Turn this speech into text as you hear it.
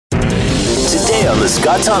today on The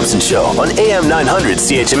Scott Thompson Show on AM 900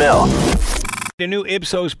 CHML. A new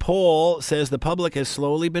Ipsos poll says the public has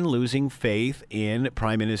slowly been losing faith in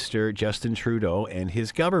Prime Minister Justin Trudeau and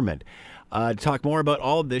his government. To talk more about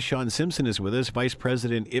all of this, Sean Simpson is with us, Vice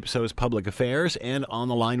President, Ipsos Public Affairs, and on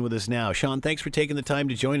the line with us now. Sean, thanks for taking the time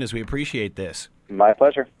to join us. We appreciate this. My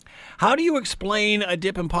pleasure. How do you explain a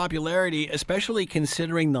dip in popularity, especially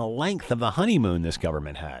considering the length of the honeymoon this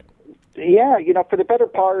government had? Yeah, for the better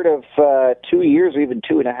part of 2 years, or even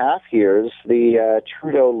 2.5 years, the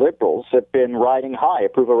Trudeau Liberals have been riding high.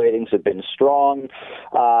 Approval ratings have been strong,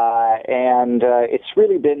 and it's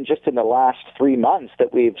really been just in the last 3 months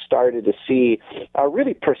that we've started to see a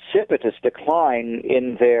really precipitous decline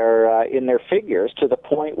in their figures, to the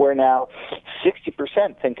point where now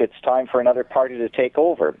 60% think it's time for another party to take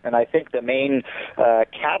over. And I think the main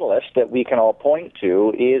catalyst that we can all point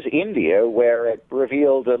to is India, where it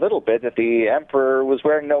revealed a little bit that the emperor was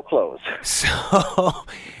wearing no clothes. So,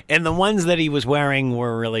 and the ones that he was wearing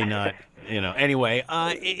were really not, Anyway,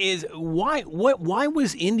 why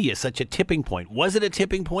was India such a tipping point? Was it a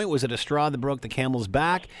tipping point? Was it a straw that broke the camel's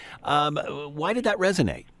back? Why did that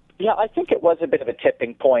resonate? Yeah, I think it was a bit of a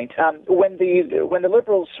tipping point. When the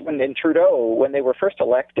Liberals, when Trudeau, when they were first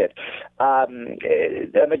elected,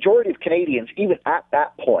 the majority of Canadians, even at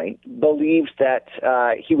that point, believed that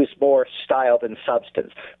he was more style than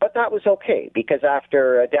substance. But that was okay, because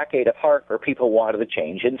after a decade of Harper, people wanted a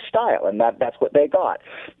change in style, and that's what they got.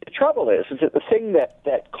 The trouble is that the thing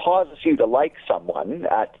that causes you to like someone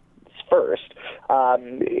at first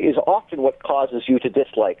is often what causes you to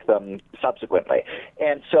dislike them subsequently.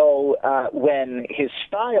 And so when his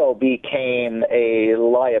style became a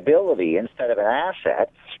liability instead of an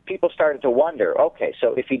asset, people started to wonder, okay,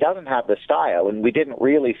 so if he doesn't have the style, and we didn't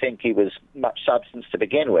really think he was much substance to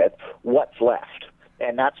begin with, what's left?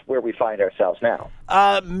 And that's where we find ourselves now.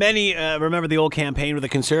 Many remember the old campaign with the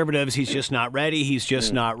Conservatives, he's just not ready, he's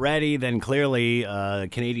just not ready. Then clearly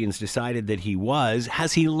Canadians decided that he was.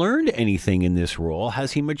 Has he learned anything in this role?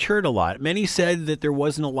 Has he matured a lot? Many said that there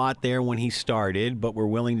wasn't a lot there when he started, but were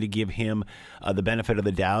willing to give him the benefit of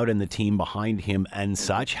the doubt and the team behind him and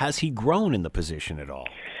such. Has he grown in the position at all?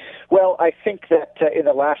 Well, I think that in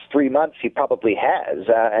the last 3 months he probably has,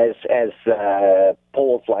 as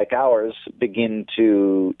polls like ours begin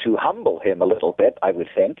to humble him a little bit, I would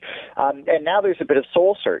think. And now there's a bit of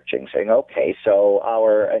soul searching, saying, okay, so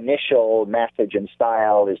our initial message and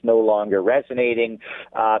style is no longer resonating.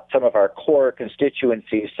 Some of our core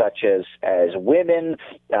constituencies, such as women,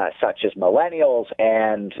 such as millennials,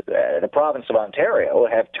 and the province of Ontario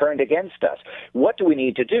have turned against us. What do we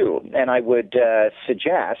need to do? And I would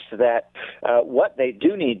suggest that what they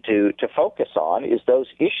do need to focus on is those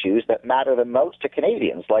issues that matter the most to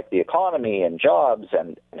Canadians, like the economy and jobs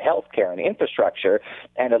and healthcare and infrastructure,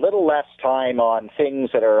 and a little less time on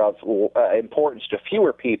things that are of importance to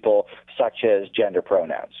fewer people, such as gender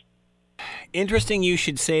pronouns. Interesting you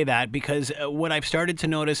should say that, because what I've started to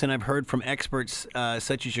notice, and I've heard from experts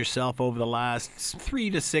such as yourself over the last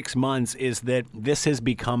 3 to 6 months, is that this has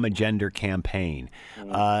become a gender campaign.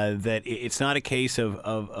 That it's not a case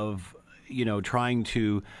of trying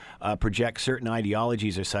to project certain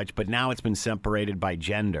ideologies or such, but now it's been separated by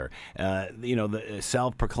gender. The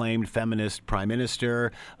self-proclaimed feminist prime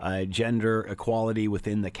minister, gender equality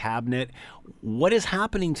within the cabinet. What is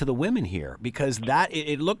happening to the women here? Because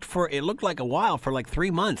it looked like a while, for like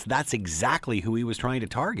 3 months, that's exactly who he was trying to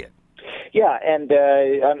target. Yeah, and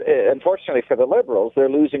unfortunately for the Liberals, they're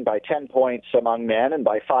losing by 10 points among men and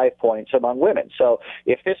by 5 points among women. So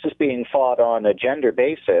if this is being fought on a gender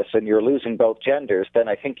basis and you're losing both genders, then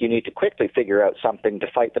I think you need to quickly figure out something to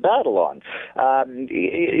fight the battle on. As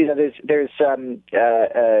we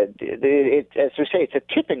say, it's a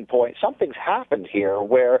tipping point. Something's happened here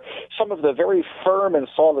where some of the very firm and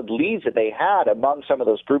solid leads that they had among some of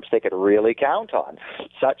those groups they could really count on,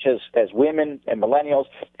 such as women and millennials,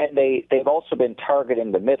 and they've also been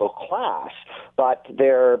targeting the middle class, but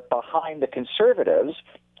they're behind the Conservatives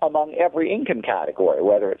among every income category,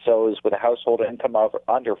 whether it's those with a household income of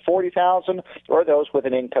under $40,000 or those with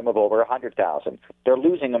an income of over $100,000. They're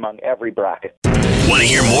losing among every bracket. Want to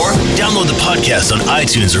hear more? Download the podcast on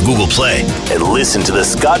iTunes or Google Play and listen to The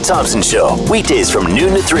Scott Thompson Show weekdays from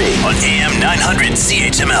noon to 3 on AM 900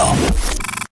 CHML.